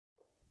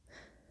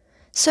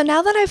So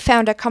now that I've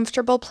found a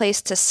comfortable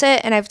place to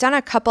sit and I've done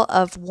a couple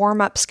of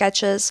warm-up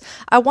sketches,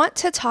 I want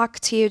to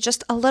talk to you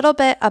just a little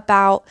bit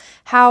about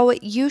how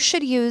you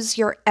should use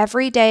your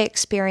everyday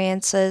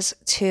experiences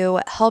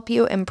to help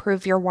you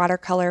improve your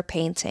watercolor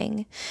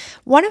painting.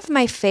 One of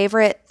my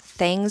favorite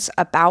things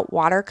about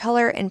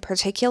watercolor in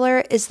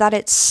particular is that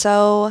it's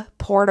so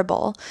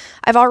portable.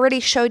 I've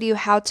already showed you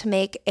how to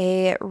make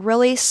a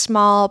really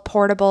small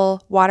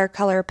portable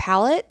watercolor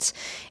palette,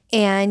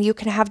 and you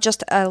can have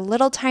just a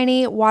little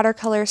tiny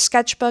watercolor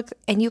sketchbook,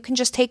 and you can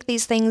just take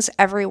these things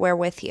everywhere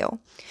with you.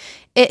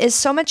 It is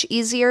so much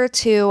easier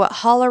to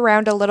haul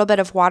around a little bit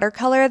of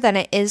watercolor than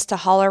it is to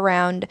haul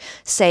around,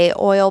 say,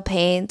 oil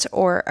paint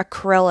or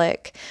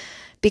acrylic,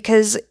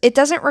 because it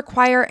doesn't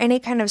require any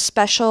kind of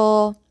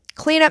special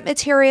cleanup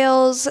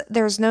materials,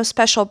 there's no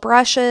special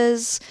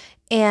brushes,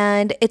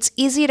 and it's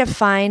easy to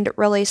find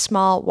really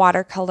small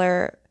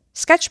watercolor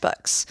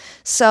sketchbooks.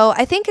 So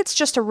I think it's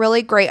just a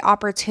really great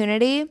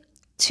opportunity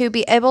to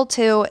be able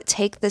to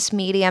take this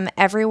medium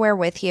everywhere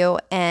with you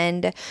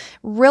and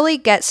really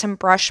get some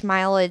brush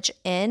mileage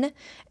in.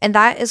 And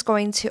that is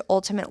going to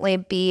ultimately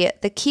be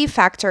the key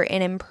factor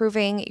in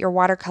improving your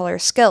watercolor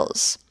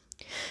skills.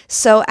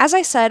 So as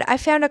I said, I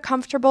found a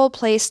comfortable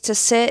place to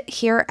sit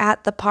here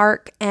at the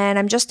park, and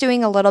I'm just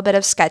doing a little bit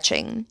of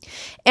sketching.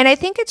 And I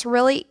think it's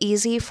really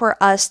easy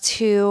for us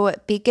to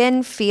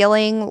begin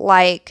feeling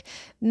like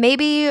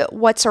maybe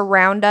what's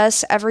around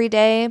us every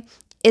day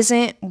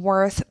isn't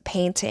worth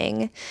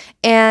painting.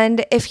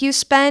 And if you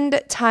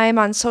spend time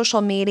on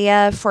social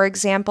media, for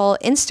example,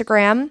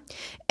 Instagram,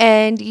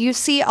 and you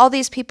see all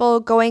these people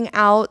going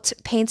out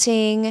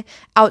painting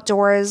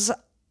outdoors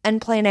and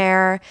plein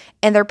air,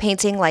 and they're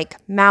painting like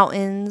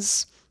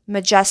mountains,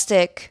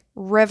 majestic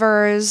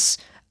rivers,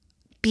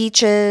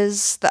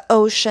 beaches, the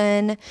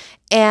ocean,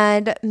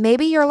 and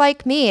maybe you're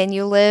like me and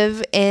you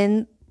live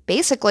in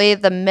basically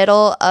the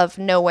middle of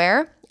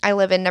nowhere. I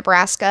live in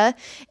Nebraska,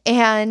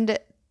 and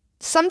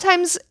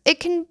sometimes it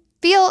can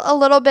feel a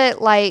little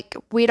bit like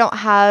we don't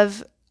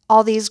have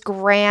all these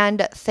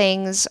grand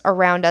things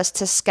around us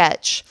to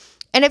sketch.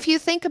 And if you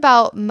think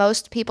about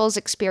most people's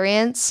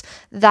experience,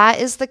 that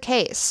is the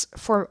case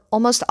for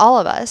almost all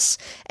of us.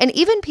 And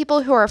even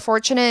people who are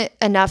fortunate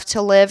enough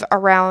to live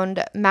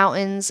around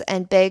mountains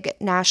and big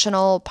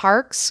national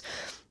parks,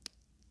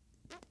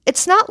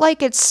 it's not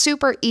like it's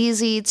super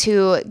easy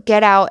to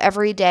get out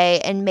every day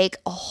and make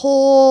a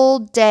whole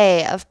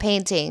day of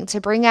painting,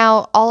 to bring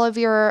out all of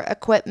your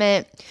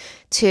equipment,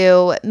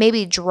 to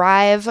maybe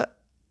drive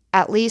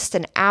at least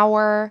an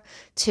hour,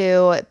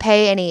 to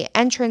pay any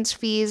entrance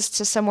fees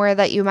to somewhere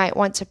that you might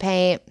want to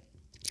paint.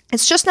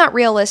 It's just not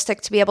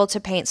realistic to be able to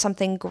paint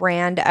something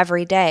grand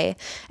every day.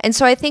 And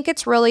so I think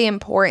it's really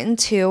important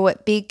to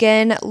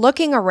begin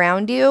looking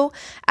around you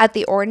at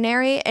the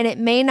ordinary, and it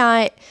may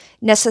not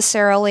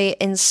necessarily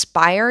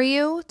inspire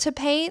you to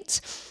paint.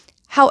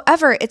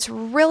 However, it's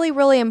really,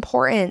 really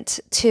important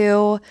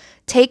to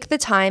take the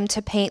time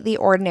to paint the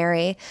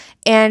ordinary.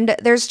 And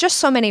there's just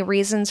so many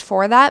reasons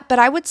for that. But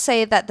I would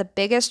say that the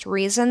biggest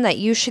reason that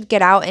you should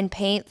get out and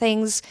paint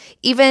things,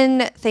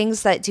 even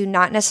things that do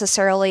not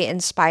necessarily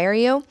inspire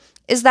you,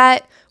 is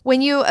that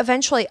when you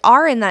eventually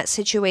are in that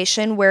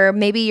situation where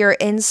maybe you're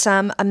in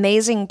some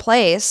amazing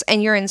place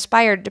and you're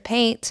inspired to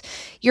paint,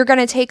 you're going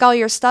to take all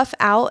your stuff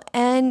out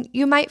and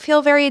you might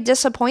feel very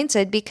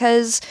disappointed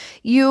because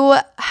you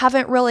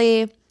haven't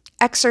really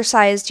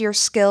exercised your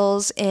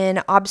skills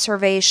in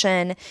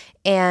observation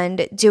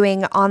and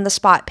doing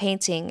on-the-spot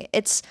painting.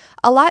 It's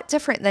a lot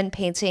different than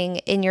painting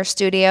in your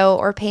studio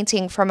or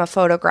painting from a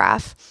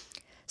photograph.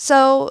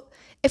 So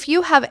if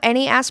you have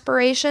any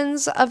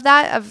aspirations of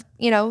that, of,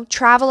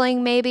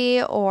 traveling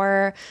maybe,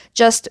 or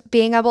just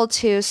being able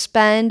to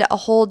spend a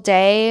whole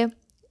day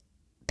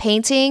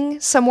painting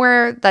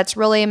somewhere that's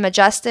really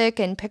majestic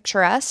and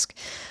picturesque,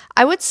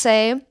 I would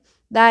say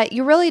that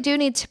you really do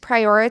need to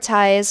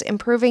prioritize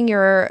improving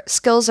your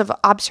skills of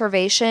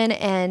observation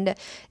and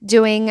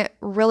doing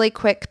really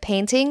quick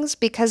paintings,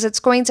 because it's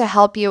going to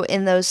help you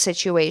in those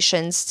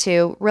situations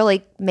to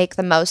really make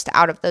the most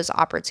out of those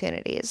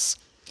opportunities.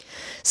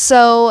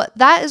 So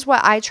that is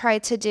what I try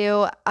to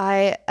do.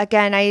 I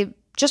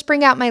just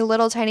bring out my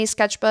little tiny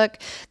sketchbook.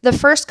 The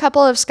first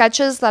couple of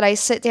sketches that I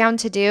sit down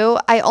to do,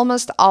 I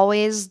almost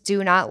always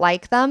do not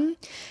like them.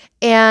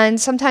 And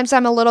sometimes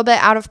I'm a little bit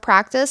out of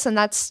practice, and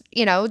that's,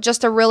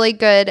 just a really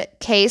good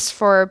case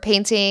for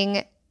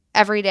painting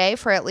every day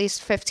for at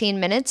least 15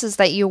 minutes, is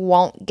that you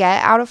won't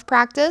get out of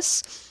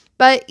practice.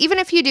 But even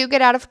if you do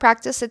get out of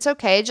practice, it's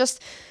okay.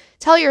 Just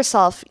tell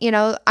yourself,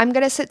 I'm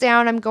going to sit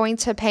down, I'm going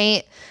to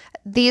paint.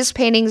 These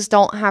paintings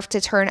don't have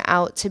to turn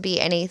out to be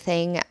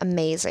anything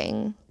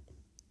amazing.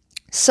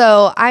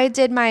 So I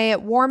did my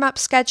warm-up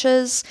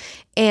sketches,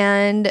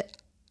 and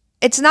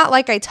it's not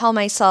like I tell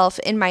myself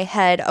in my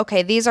head,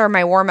 okay, these are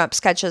my warm-up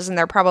sketches and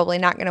they're probably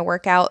not going to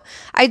work out.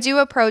 I do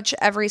approach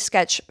every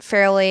sketch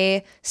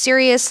fairly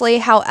seriously.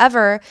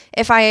 However,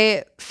 if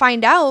I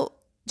find out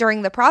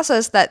during the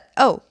process that,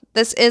 oh,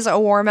 this is a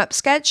warm-up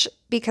sketch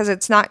because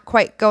it's not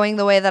quite going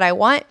the way that I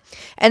want.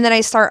 And then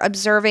I start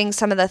observing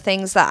some of the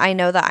things that I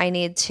know that I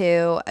need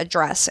to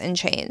address and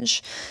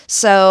change.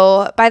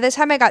 So by the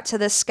time I got to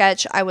this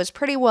sketch, I was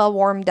pretty well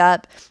warmed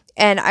up,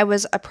 and I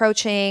was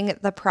approaching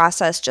the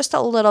process just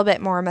a little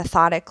bit more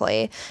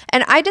methodically.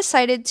 And I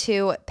decided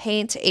to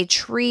paint a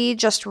tree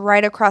just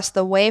right across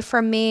the way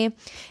from me.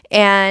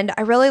 And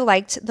I really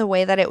liked the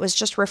way that it was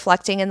just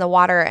reflecting in the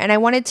water. And I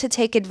wanted to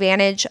take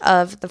advantage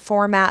of the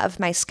format of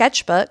my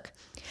sketchbook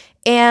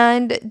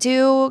and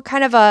do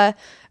kind of a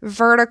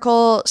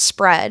vertical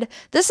spread.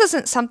 This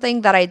isn't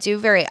something that I do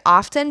very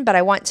often, but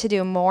I want to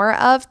do more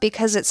of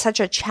because it's such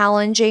a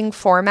challenging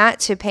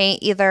format to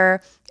paint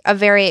either a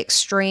very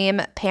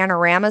extreme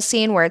panorama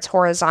scene where it's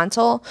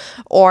horizontal,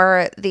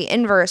 or the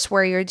inverse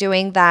where you're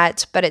doing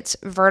that but it's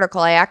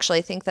vertical. I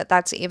actually think that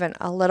that's even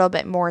a little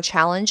bit more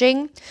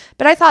challenging,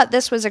 but I thought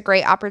this was a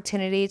great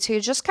opportunity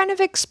to just kind of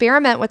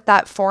experiment with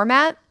that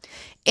format.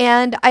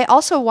 And I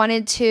also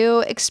wanted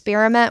to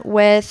experiment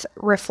with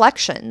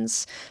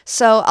reflections.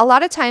 So a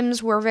lot of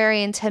times we're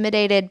very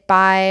intimidated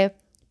by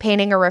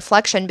painting a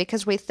reflection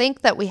because we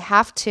think that we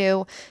have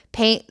to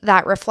paint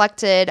that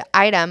reflected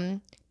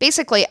item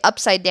basically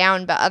upside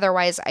down, but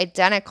otherwise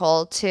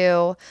identical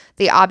to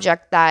the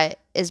object that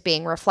is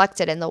being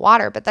reflected in the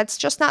water. But that's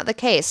just not the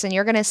case. And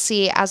you're going to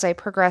see as I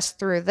progress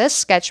through this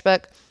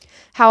sketchbook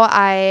how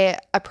I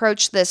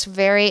approach this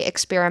very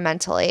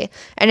experimentally.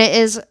 And it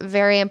is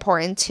very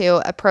important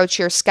to approach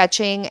your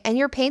sketching and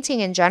your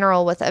painting in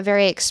general with a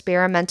very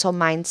experimental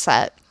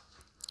mindset.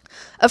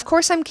 Of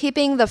course, I'm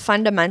keeping the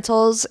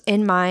fundamentals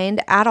in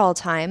mind at all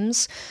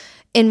times,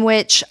 in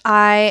which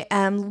I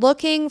am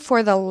looking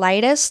for the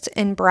lightest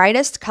and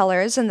brightest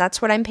colors, and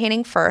that's what I'm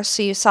painting first.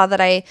 So you saw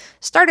that I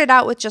started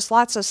out with just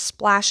lots of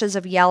splashes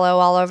of yellow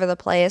all over the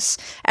place,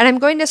 and I'm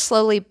going to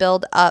slowly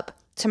build up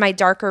to my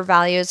darker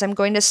values. I'm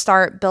going to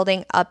start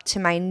building up to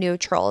my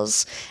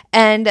neutrals,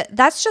 and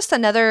that's just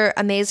another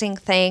amazing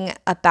thing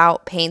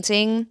about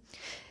painting,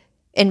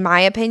 in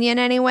my opinion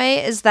anyway,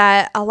 is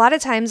that a lot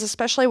of times,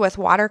 especially with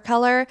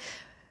watercolor,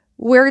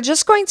 we're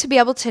just going to be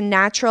able to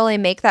naturally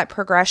make that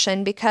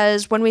progression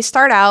because when we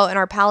start out and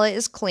our palette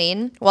is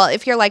clean, well,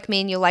 if you're like me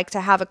and you like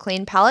to have a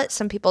clean palette,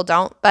 some people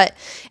don't, but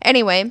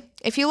anyway,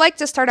 if you like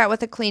to start out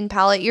with a clean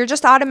palette, you're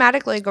just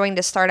automatically going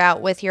to start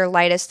out with your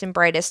lightest and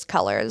brightest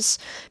colors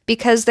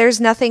because there's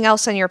nothing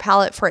else on your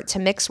palette for it to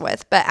mix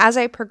with. But as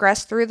I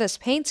progress through this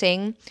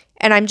painting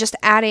and I'm just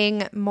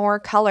adding more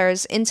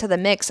colors into the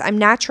mix, I'm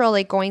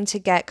naturally going to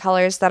get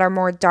colors that are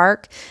more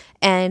dark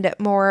and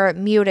more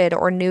muted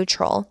or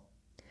neutral.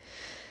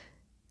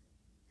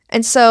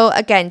 And so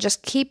again,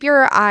 just keep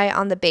your eye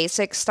on the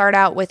basics. Start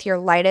out with your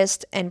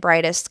lightest and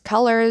brightest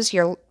colors,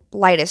 your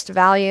lightest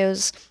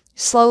values.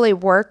 Slowly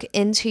work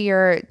into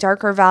your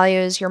darker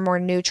values, your more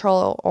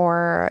neutral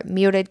or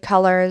muted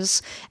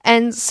colors.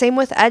 And same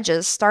with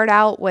edges. Start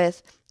out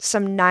with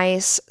some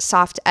nice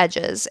soft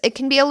edges. It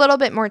can be a little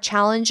bit more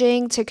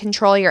challenging to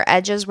control your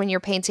edges when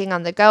you're painting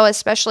on the go,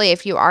 especially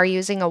if you are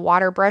using a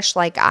water brush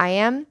like I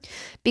am,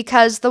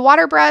 because the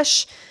water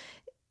brush,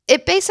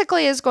 it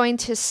basically is going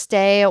to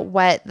stay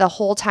wet the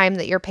whole time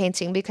that you're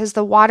painting because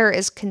the water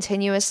is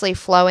continuously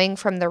flowing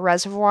from the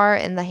reservoir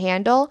in the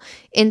handle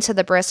into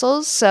the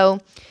bristles. So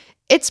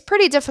it's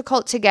pretty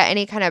difficult to get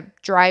any kind of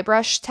dry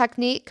brush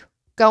technique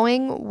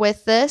going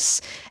with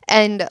this.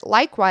 And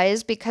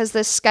likewise, because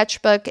this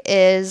sketchbook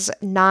is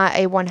not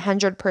a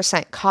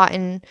 100%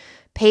 cotton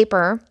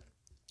paper,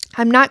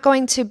 I'm not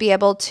going to be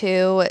able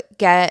to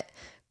get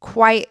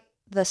quite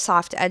the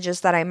soft edges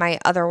that I might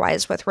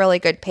otherwise with really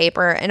good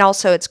paper. And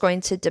also it's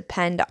going to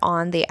depend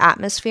on the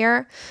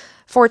atmosphere.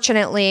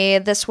 Fortunately,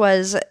 this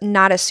was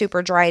not a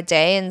super dry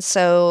day, and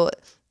so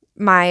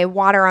my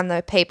water on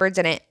the paper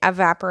didn't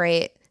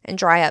evaporate and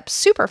dry up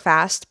super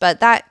fast, but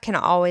that can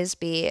always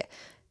be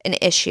an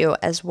issue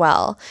as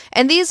well.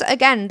 And these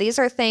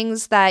are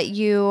things that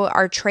you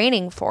are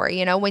training for.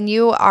 You know, when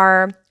you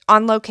are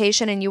on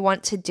location and you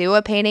want to do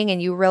a painting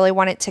and you really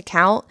want it to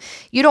count,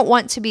 you don't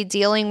want to be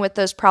dealing with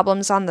those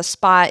problems on the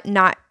spot,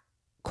 not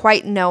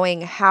quite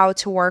knowing how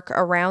to work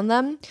around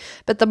them.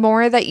 But the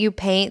more that you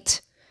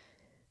paint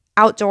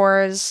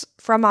outdoors,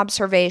 from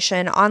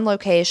observation, on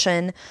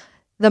location,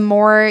 the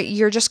more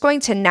you're just going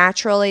to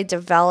naturally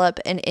develop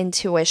an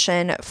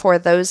intuition for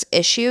those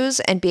issues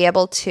and be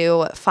able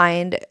to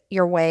find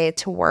your way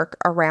to work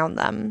around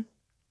them.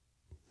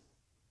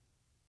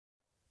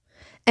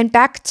 And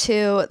back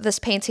to this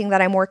painting that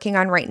I'm working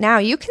on right now,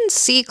 you can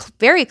see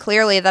very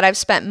clearly that I've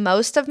spent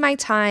most of my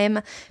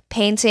time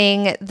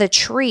painting the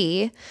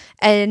tree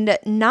and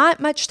not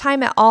much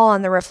time at all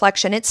on the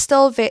reflection. It's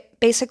still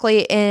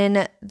basically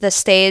in the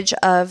stage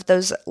of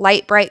those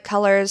light, bright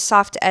colors,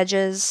 soft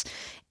edges,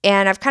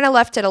 and I've kind of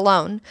left it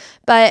alone.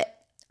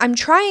 But I'm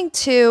trying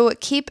to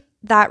keep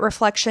that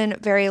reflection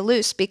very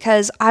loose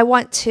because I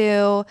want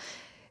to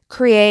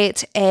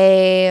create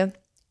a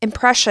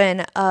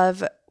impression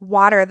of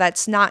water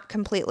that's not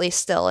completely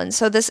still. And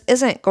so this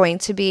isn't going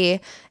to be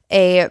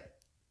a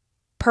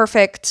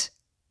perfect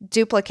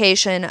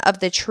duplication of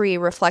the tree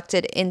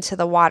reflected into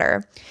the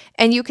water.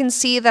 And you can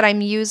see that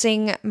I'm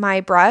using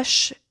my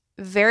brush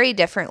very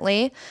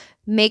differently,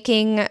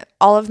 making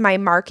all of my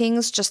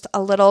markings just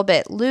a little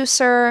bit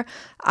looser.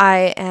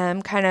 I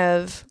am kind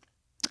of,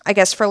 I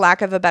guess for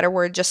lack of a better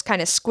word, just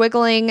kind of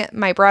squiggling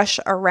my brush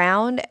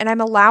around, and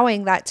I'm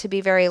allowing that to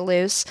be very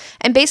loose.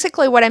 And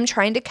basically what I'm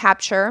trying to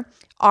capture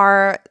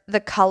are the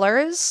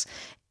colors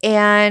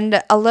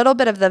and a little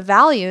bit of the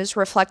values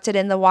reflected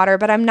in the water,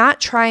 but I'm not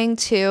trying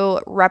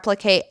to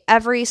replicate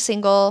every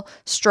single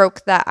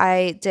stroke that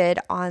I did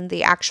on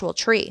the actual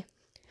tree.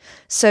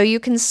 So you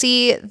can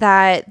see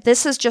that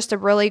this is just a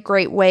really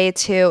great way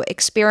to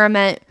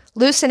experiment,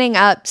 loosening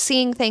up,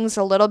 seeing things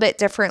a little bit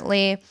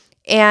differently,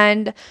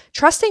 and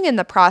trusting in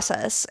the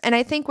process. And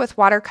I think with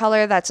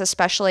watercolor, that's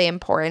especially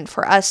important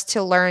for us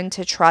to learn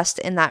to trust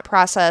in that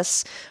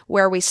process,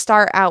 where we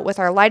start out with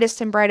our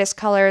lightest and brightest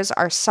colors,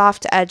 our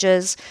soft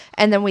edges,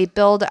 and then we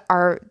build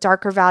our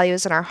darker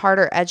values and our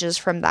harder edges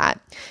from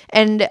that.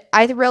 And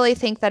I really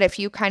think that if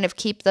you kind of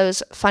keep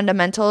those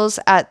fundamentals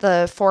at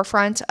the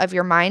forefront of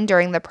your mind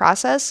during the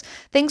process,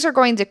 things are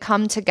going to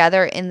come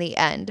together in the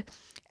end.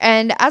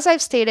 And as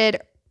I've stated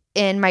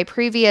in my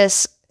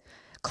previous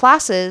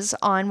classes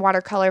on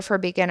watercolor for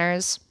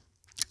beginners,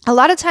 a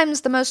lot of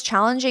times the most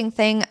challenging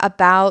thing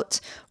about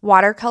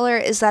watercolor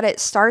is that it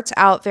starts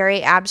out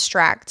very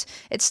abstract.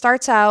 It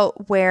starts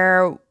out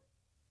where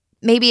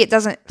maybe it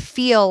doesn't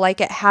feel like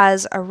it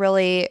has a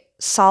really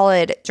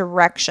solid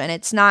direction.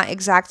 It's not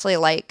exactly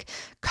like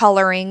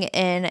coloring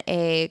in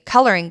a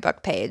coloring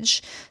book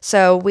page.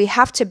 So we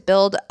have to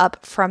build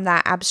up from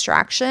that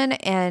abstraction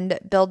and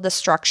build the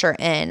structure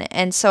in.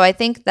 And so I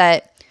think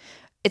that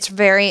it's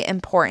very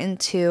important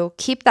to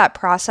keep that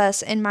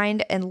process in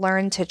mind and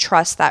learn to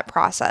trust that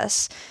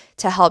process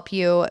to help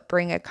you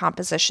bring a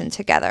composition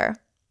together.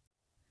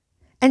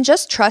 And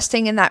just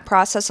trusting in that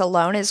process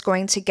alone is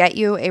going to get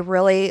you a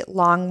really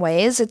long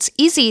ways. It's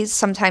easy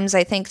sometimes,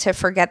 I think, to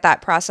forget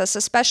that process,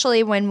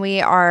 especially when we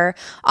are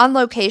on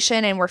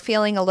location and we're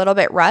feeling a little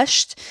bit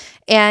rushed.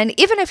 And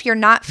even if you're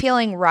not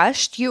feeling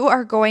rushed, you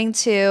are going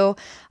to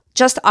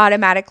just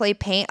automatically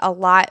paint a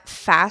lot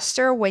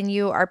faster when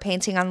you are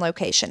painting on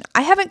location.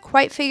 I haven't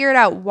quite figured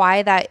out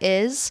why that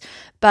is,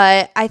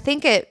 but I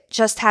think it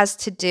just has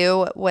to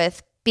do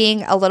with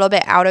being a little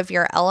bit out of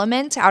your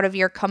element, out of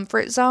your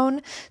comfort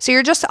zone. So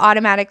you're just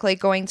automatically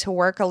going to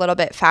work a little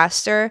bit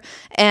faster.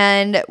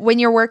 And when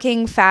you're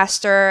working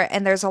faster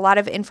and there's a lot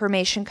of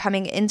information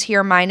coming into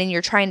your mind and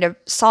you're trying to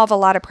solve a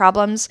lot of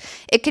problems,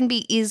 it can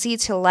be easy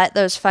to let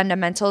those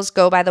fundamentals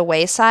go by the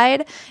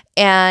wayside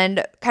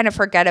and kind of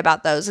forget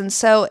about those. And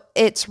so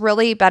it's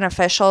really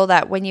beneficial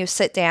that when you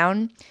sit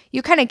down,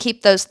 you kind of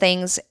keep those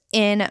things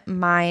in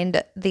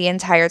mind the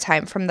entire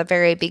time from the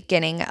very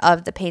beginning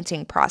of the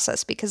painting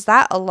process, because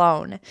that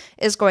alone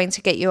is going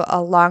to get you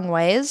a long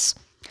ways.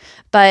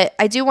 But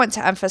I do want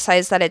to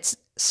emphasize that it's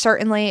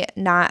certainly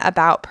not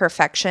about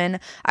perfection.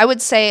 I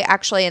would say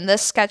actually in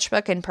this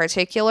sketchbook in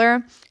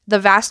particular, the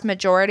vast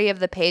majority of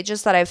the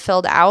pages that I've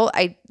filled out,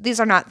 these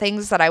are not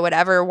things that I would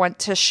ever want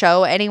to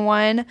show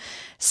anyone.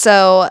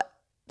 So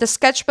the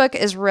sketchbook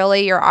is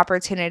really your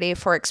opportunity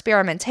for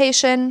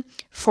experimentation,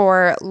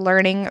 for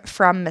learning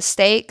from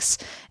mistakes.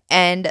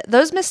 And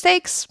those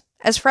mistakes,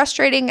 as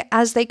frustrating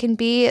as they can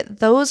be,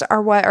 those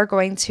are what are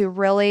going to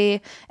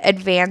really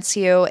advance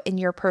you in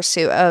your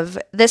pursuit of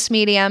this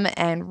medium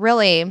and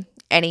really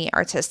any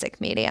artistic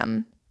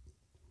medium.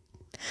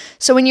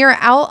 So when you're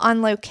out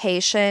on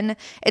location,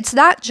 it's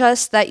not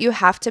just that you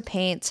have to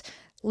paint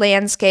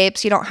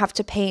landscapes. You don't have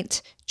to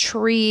paint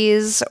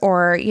trees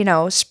or,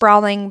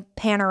 sprawling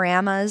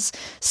panoramas.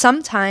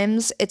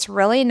 Sometimes it's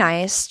really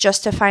nice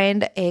just to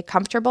find a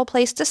comfortable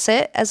place to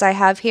sit, as I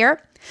have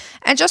here,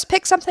 and just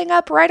pick something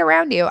up right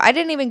around you. I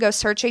didn't even go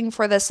searching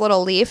for this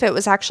little leaf. It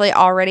was actually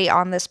already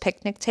on this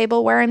picnic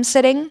table where I'm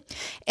sitting.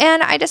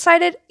 And I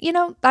decided,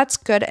 that's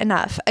good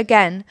enough.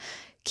 Again,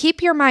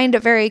 keep your mind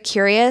very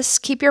curious,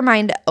 keep your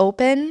mind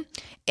open,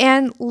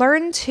 and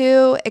learn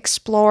to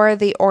explore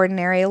the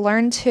ordinary.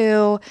 Learn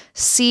to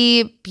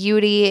see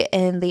beauty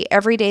in the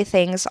everyday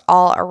things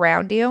all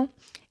around you.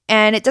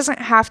 And it doesn't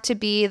have to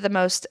be the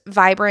most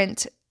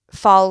vibrant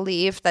fall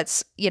leaf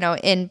that's,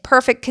 in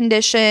perfect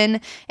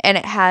condition and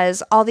it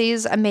has all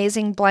these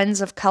amazing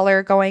blends of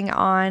color going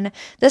on.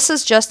 This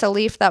is just a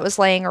leaf that was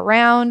laying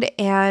around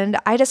and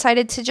I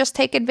decided to just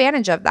take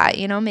advantage of that.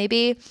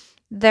 Maybe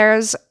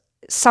there's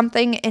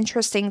something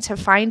interesting to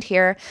find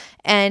here,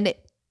 and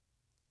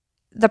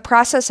the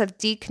process of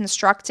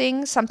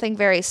deconstructing something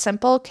very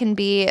simple can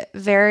be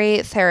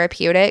very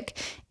therapeutic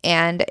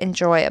and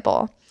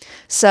enjoyable.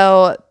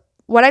 So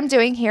what I'm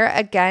doing here,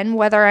 again,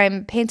 whether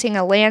I'm painting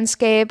a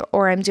landscape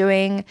or I'm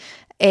doing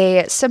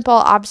a simple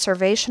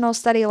observational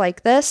study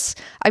like this,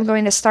 I'm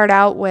going to start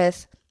out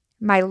with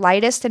my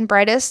lightest and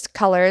brightest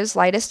colors,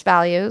 lightest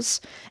values,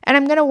 and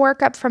I'm going to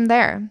work up from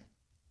there.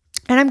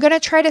 And I'm going to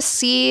try to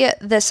see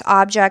this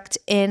object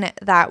in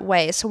that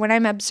way. So when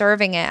I'm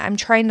observing it, I'm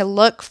trying to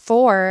look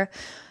for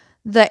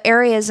the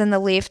areas in the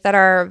leaf that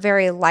are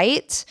very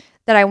light,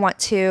 that I want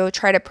to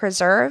try to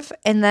preserve,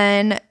 and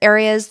then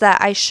areas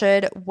that I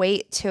should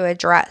wait to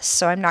address.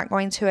 So I'm not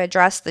going to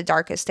address the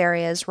darkest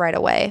areas right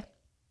away.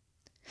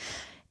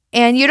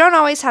 And you don't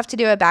always have to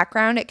do a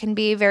background. It can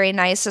be very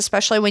nice,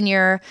 especially when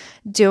you're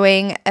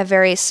doing a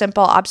very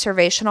simple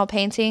observational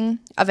painting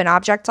of an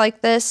object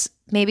like this,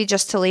 maybe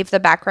just to leave the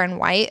background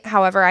white.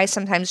 However, I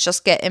sometimes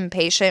just get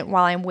impatient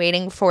while I'm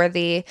waiting for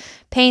the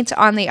paint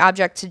on the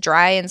object to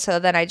dry, and so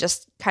then I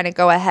just kind of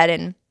go ahead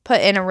and put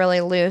in a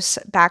really loose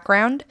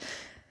background.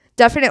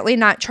 Definitely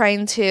not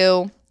trying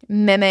to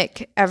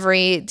mimic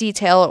every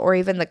detail or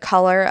even the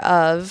color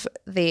of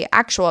the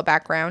actual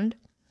background.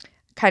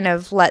 Kind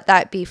of let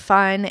that be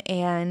fun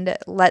and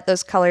let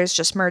those colors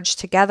just merge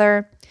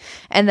together.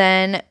 And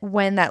then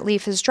when that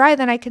leaf is dry,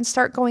 then I can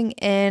start going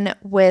in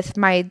with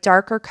my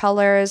darker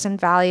colors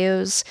and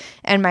values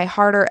and my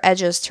harder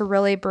edges to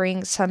really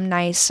bring some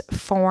nice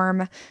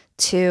form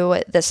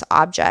to this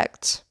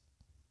object.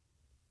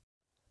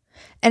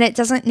 And it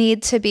doesn't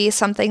need to be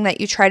something that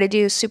you try to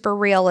do super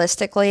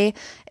realistically.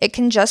 It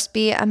can just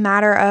be a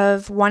matter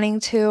of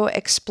wanting to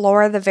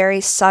explore the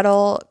very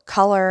subtle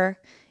color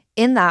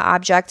in that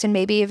object and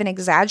maybe even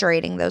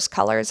exaggerating those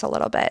colors a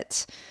little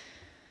bit.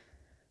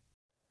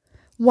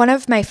 One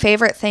of my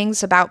favorite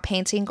things about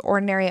painting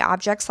ordinary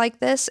objects like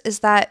this is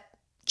that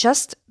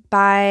just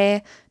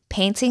by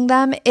painting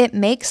them, it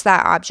makes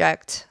that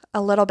object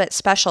a little bit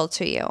special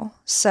to you.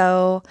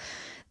 So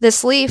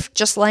this leaf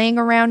just laying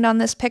around on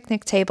this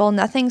picnic table,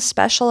 nothing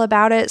special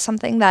about it,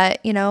 something that,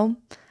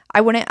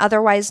 I wouldn't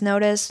otherwise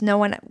notice, no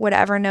one would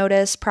ever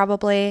notice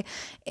probably.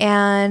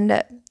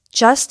 And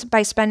just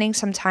by spending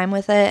some time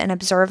with it and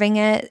observing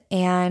it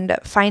and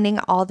finding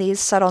all these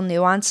subtle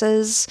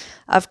nuances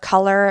of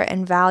color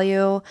and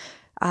value,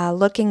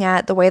 looking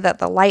at the way that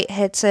the light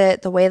hits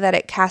it, the way that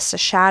it casts a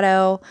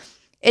shadow,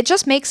 it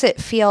just makes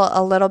it feel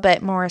a little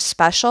bit more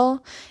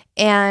special.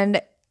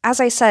 And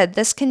as I said,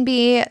 this can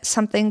be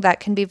something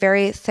that can be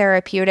very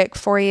therapeutic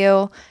for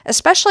you,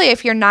 especially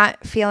if you're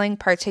not feeling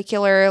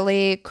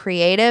particularly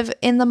creative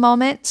in the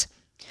moment.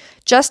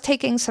 Just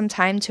taking some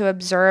time to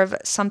observe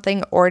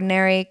something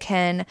ordinary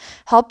can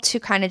help to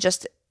kind of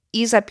just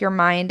ease up your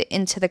mind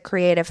into the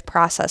creative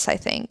process, I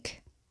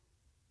think.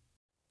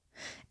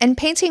 And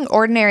painting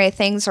ordinary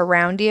things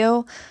around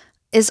you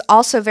is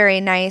also very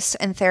nice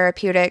and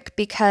therapeutic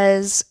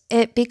because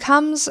it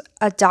becomes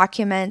a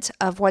document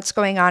of what's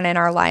going on in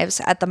our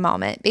lives at the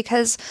moment.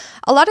 Because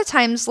a lot of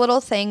times little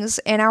things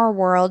in our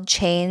world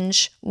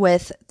change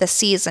with the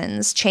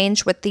seasons,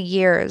 change with the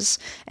years.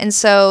 And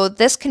so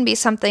this can be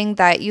something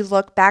that you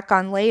look back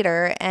on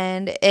later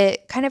and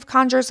it kind of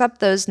conjures up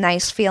those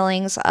nice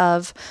feelings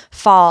of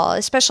fall,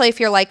 especially if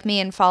you're like me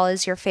and fall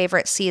is your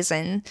favorite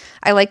season.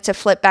 I like to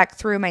flip back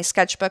through my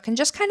sketchbook and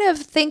just kind of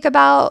think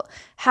about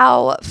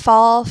how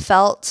fall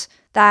felt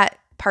that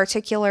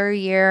particular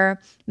year.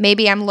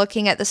 Maybe I'm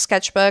looking at the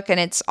sketchbook and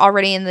it's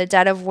already in the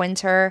dead of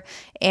winter,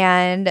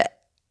 and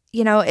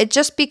it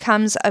just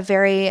becomes a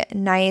very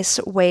nice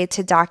way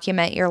to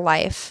document your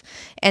life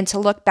and to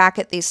look back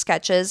at these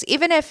sketches.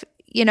 Even if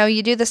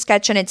you do the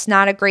sketch and it's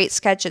not a great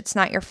sketch, it's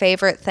not your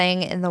favorite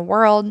thing in the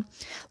world,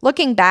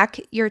 looking back,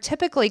 you're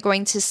typically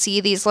going to see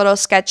these little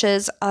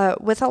sketches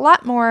with a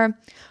lot more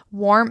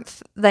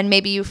warmth than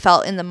maybe you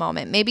felt in the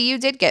moment. Maybe you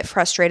did get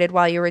frustrated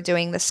while you were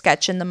doing the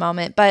sketch in the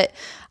moment, but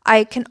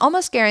I can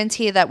almost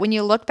guarantee that when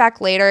you look back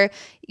later,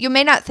 you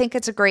may not think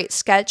it's a great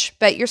sketch,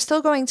 but you're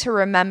still going to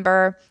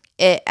remember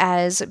it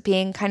as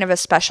being kind of a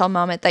special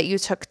moment that you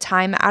took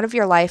time out of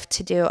your life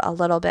to do a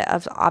little bit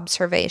of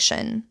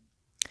observation.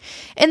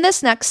 In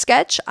this next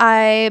sketch,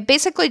 I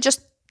basically just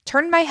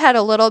turned my head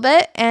a little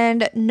bit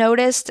and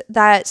noticed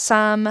that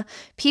some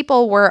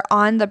people were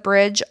on the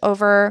bridge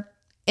over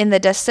in the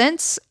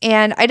distance,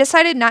 and I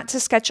decided not to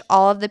sketch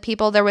all of the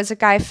people. There was a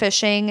guy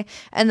fishing,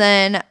 and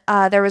then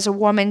there was a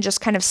woman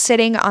just kind of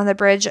sitting on the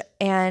bridge,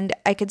 and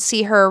I could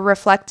see her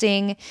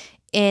reflecting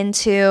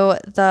into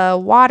the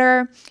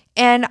water,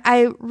 and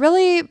I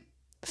really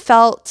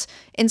felt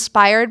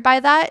inspired by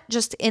that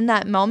just in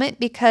that moment,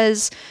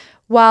 because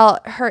while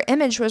her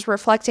image was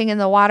reflecting in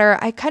the water,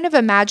 I kind of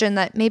imagined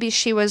that maybe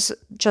she was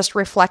just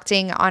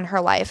reflecting on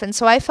her life. And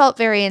so I felt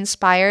very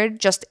inspired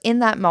just in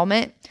that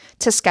moment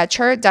to sketch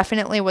her.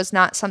 Definitely was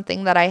not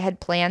something that I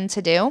had planned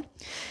to do.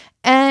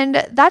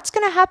 And that's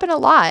going to happen a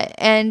lot.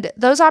 And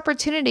those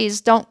opportunities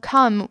don't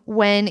come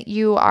when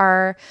you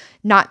are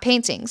not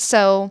painting.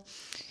 So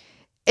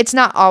it's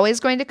not always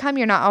going to come.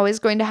 You're not always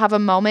going to have a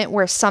moment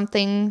where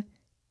something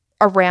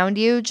around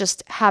you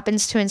just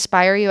happens to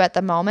inspire you at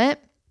the moment.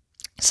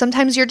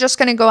 Sometimes you're just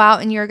going to go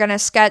out and you're going to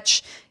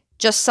sketch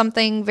just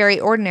something very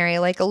ordinary,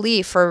 like a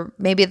leaf or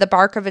maybe the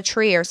bark of a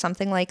tree or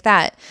something like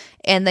that,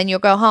 and then you'll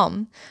go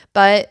home.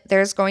 But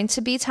there's going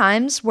to be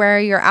times where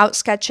you're out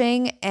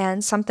sketching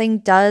and something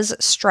does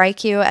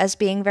strike you as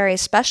being very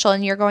special,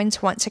 and you're going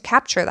to want to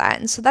capture that.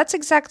 And so that's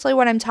exactly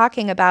what I'm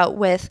talking about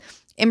with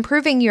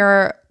improving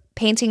your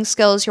painting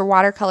skills, your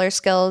watercolor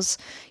skills,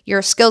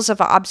 your skills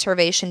of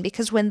observation,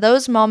 because when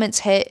those moments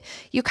hit,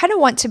 you kind of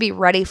want to be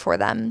ready for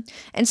them.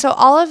 And so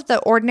all of the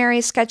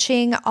ordinary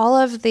sketching, all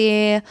of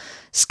the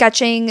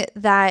sketching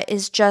that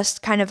is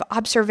just kind of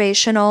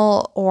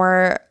observational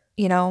or,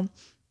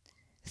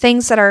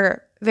 things that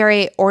are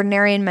very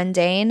ordinary and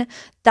mundane,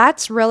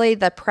 that's really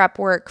the prep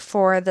work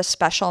for the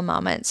special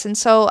moments. And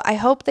so I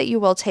hope that you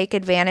will take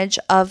advantage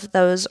of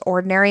those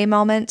ordinary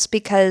moments,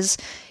 because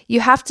you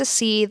have to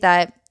see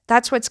that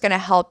that's what's going to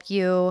help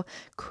you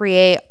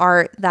create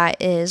art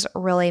that is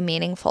really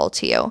meaningful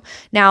to you.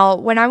 Now,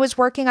 when I was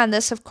working on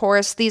this, of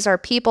course, these are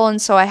people,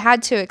 and so I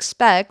had to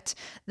expect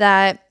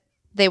that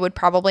they would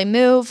probably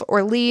move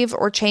or leave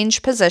or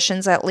change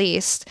positions at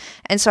least.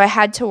 And so I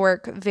had to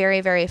work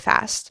very, very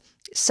fast.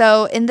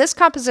 So in this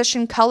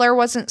composition, color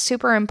wasn't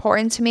super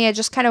important to me. I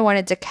just kind of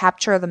wanted to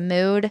capture the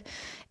mood.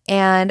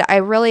 And I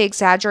really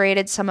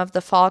exaggerated some of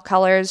the fall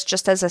colors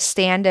just as a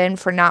stand-in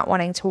for not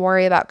wanting to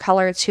worry about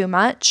color too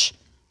much.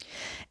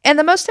 And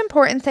the most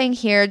important thing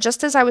here,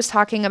 just as I was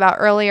talking about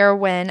earlier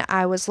when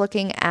I was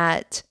looking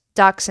at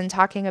ducks and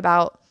talking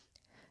about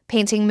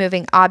painting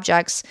moving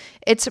objects,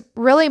 it's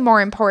really more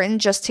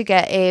important just to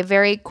get a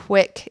very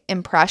quick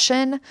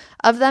impression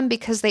of them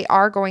because they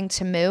are going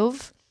to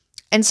move.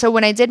 And so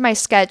when I did my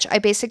sketch, I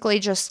basically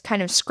just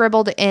kind of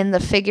scribbled in the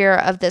figure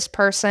of this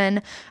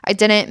person. I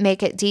didn't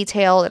make it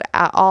detailed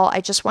at all. I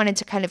just wanted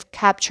to kind of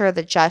capture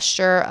the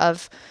gesture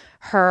of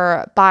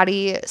her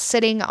body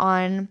sitting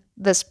on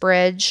this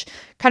bridge,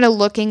 kind of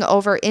looking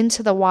over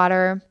into the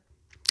water,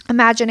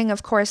 imagining,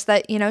 of course,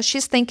 that,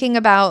 she's thinking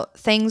about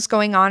things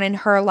going on in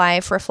her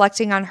life,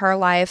 reflecting on her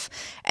life.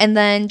 And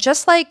then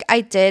just like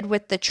I did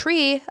with the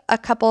tree a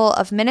couple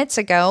of minutes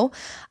ago,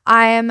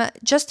 I'm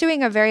just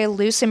doing a very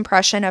loose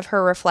impression of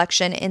her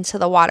reflection into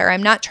the water.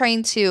 I'm not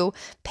trying to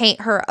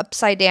paint her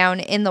upside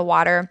down in the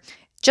water.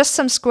 Just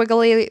some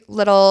squiggly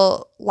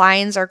little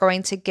lines are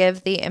going to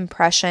give the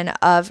impression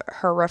of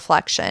her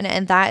reflection,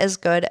 and that is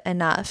good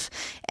enough.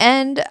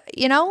 And,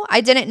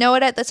 I didn't know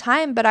it at the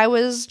time, but I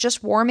was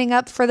just warming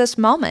up for this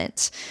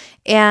moment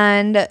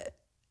and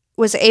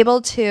was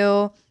able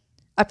to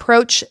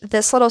approach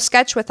this little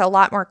sketch with a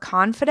lot more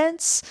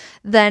confidence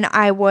than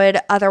I would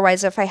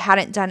otherwise if I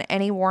hadn't done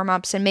any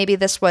warm-ups. And maybe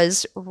this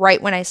was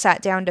right when I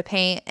sat down to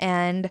paint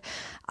and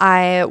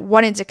I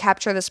wanted to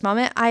capture this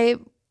moment. I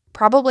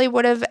probably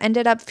would have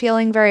ended up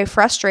feeling very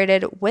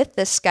frustrated with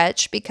this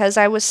sketch because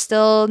I was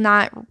still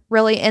not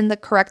really in the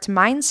correct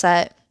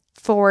mindset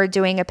for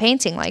doing a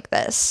painting like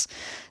this.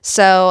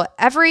 So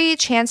every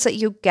chance that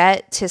you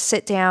get to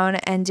sit down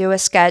and do a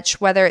sketch,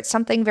 whether it's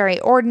something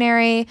very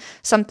ordinary,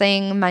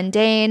 something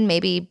mundane,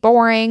 maybe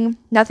boring,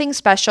 nothing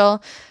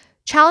special,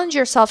 challenge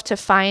yourself to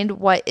find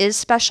what is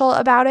special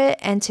about it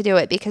and to do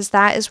it, because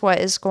that is what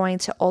is going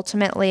to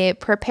ultimately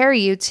prepare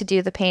you to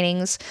do the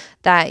paintings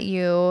that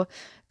you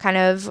kind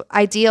of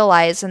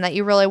idealize and that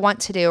you really want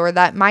to do, or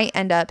that might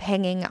end up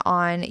hanging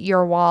on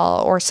your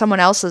wall or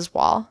someone else's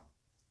wall.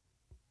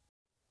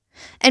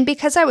 And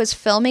because I was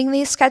filming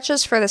these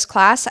sketches for this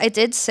class, I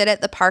did sit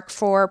at the park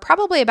for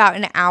probably about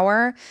an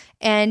hour.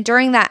 And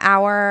during that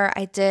hour,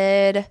 I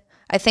did,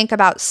 I think,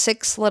 about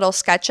 6 little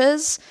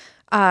sketches.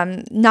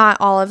 Not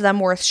all of them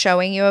worth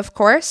showing you, of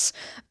course.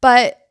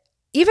 But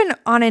even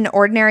on an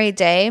ordinary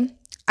day,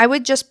 I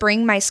would just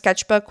bring my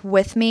sketchbook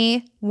with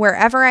me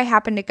wherever I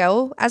happen to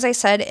go. As I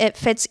said, it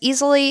fits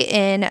easily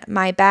in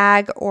my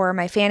bag or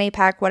my fanny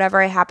pack, whatever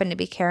I happen to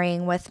be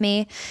carrying with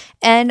me.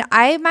 And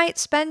I might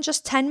spend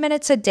just 10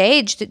 minutes a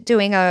day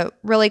doing a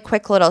really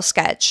quick little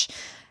sketch.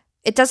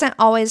 It doesn't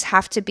always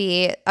have to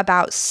be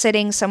about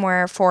sitting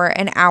somewhere for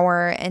an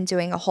hour and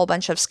doing a whole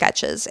bunch of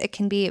sketches. It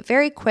can be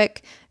very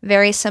quick,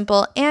 very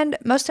simple, and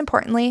most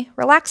importantly,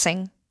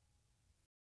 relaxing.